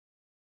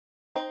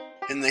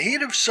In the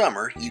heat of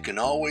summer, you can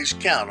always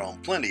count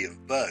on plenty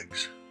of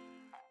bugs.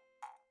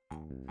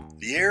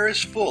 The air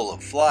is full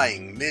of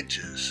flying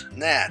midges,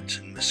 gnats,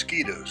 and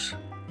mosquitoes.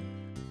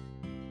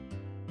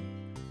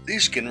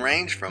 These can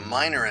range from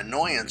minor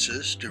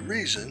annoyances to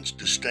reasons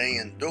to stay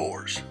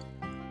indoors.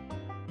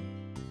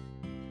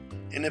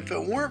 And if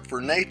it weren't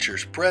for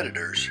nature's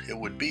predators, it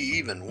would be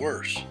even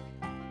worse.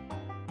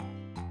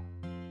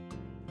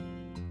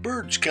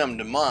 Birds come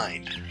to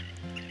mind.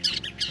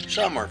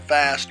 Some are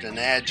fast and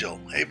agile,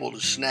 able to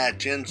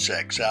snatch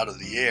insects out of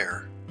the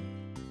air.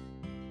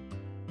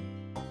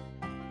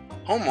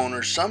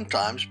 Homeowners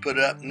sometimes put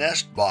up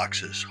nest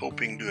boxes,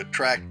 hoping to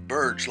attract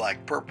birds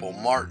like purple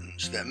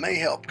martins that may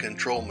help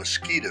control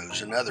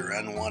mosquitoes and other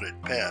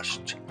unwanted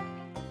pests.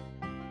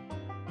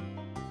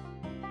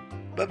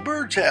 But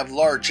birds have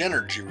large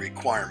energy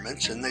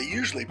requirements, and they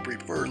usually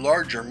prefer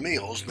larger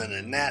meals than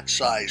a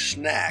gnat-sized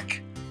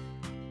snack.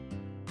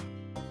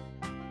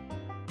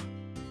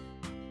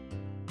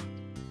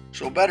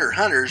 So better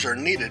hunters are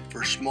needed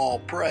for small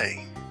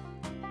prey.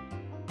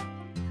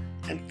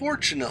 And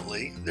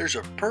fortunately, there's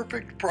a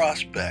perfect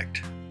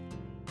prospect: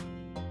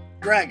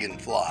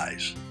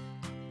 dragonflies.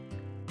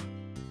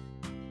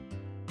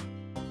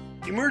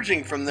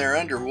 Emerging from their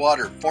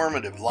underwater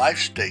formative life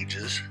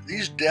stages,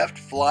 these deft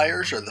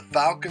flyers are the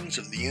falcons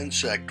of the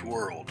insect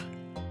world.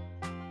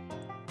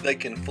 They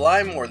can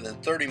fly more than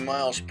 30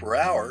 miles per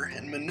hour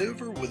and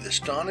maneuver with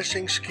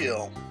astonishing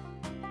skill.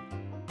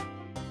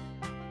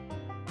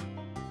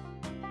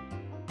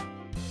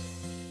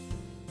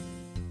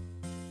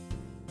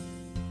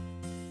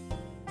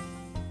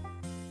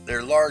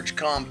 Their large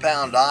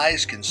compound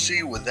eyes can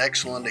see with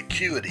excellent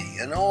acuity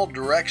in all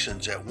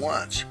directions at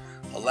once,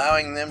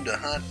 allowing them to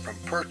hunt from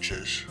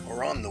perches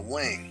or on the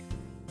wing.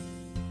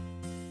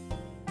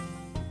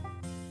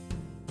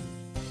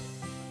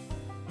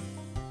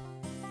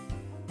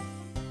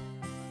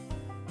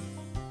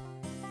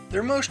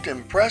 Their most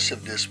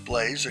impressive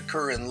displays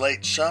occur in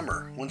late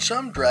summer, when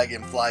some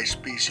dragonfly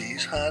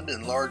species hunt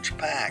in large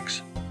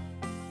packs.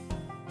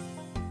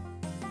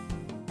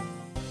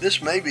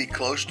 This may be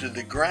close to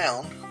the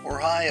ground or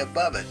high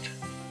above it.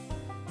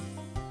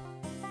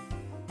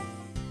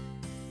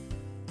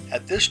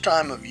 At this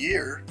time of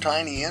year,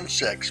 tiny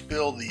insects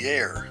fill the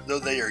air, though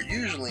they are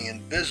usually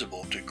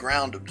invisible to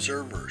ground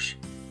observers.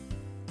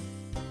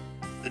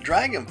 The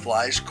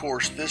dragonflies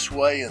course this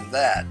way and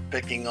that,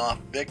 picking off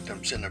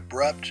victims in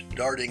abrupt,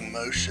 darting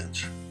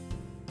motions.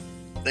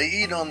 They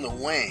eat on the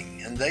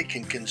wing, and they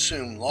can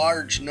consume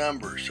large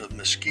numbers of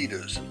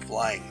mosquitoes and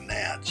flying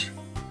gnats.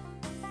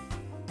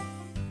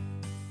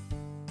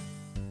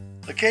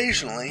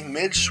 Occasionally,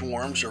 midge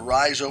swarms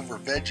arise over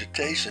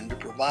vegetation to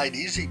provide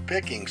easy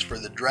pickings for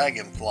the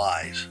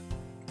dragonflies.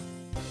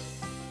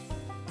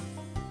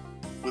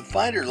 With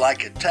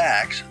fighter-like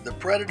attacks, the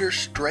predators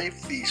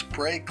strafe these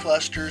prey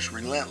clusters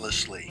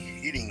relentlessly,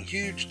 eating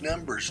huge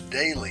numbers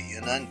daily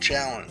in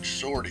unchallenged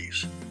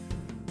sorties.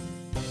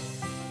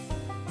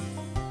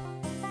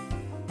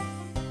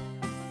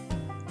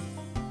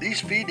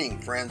 These feeding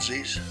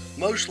frenzies,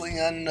 mostly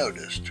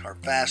unnoticed, are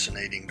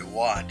fascinating to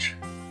watch.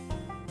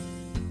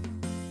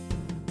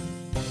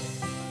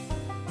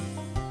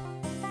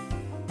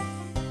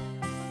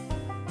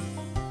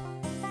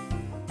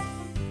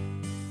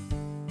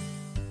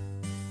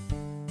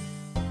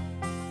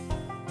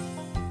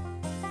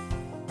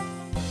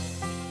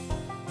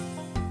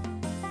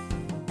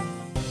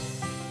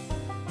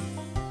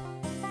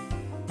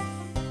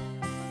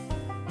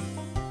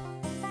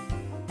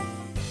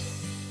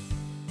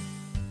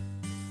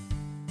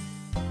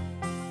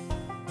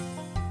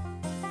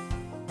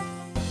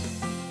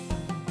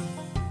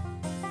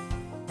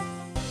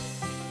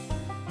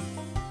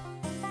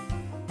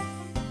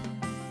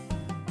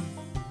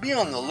 Be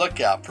on the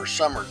lookout for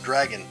summer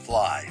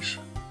dragonflies,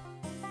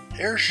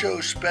 air show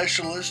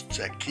specialists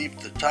that keep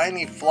the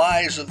tiny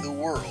flies of the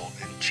world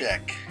in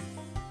check.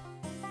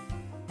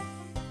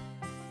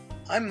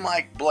 I'm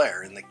Mike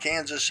Blair in the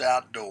Kansas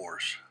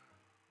Outdoors.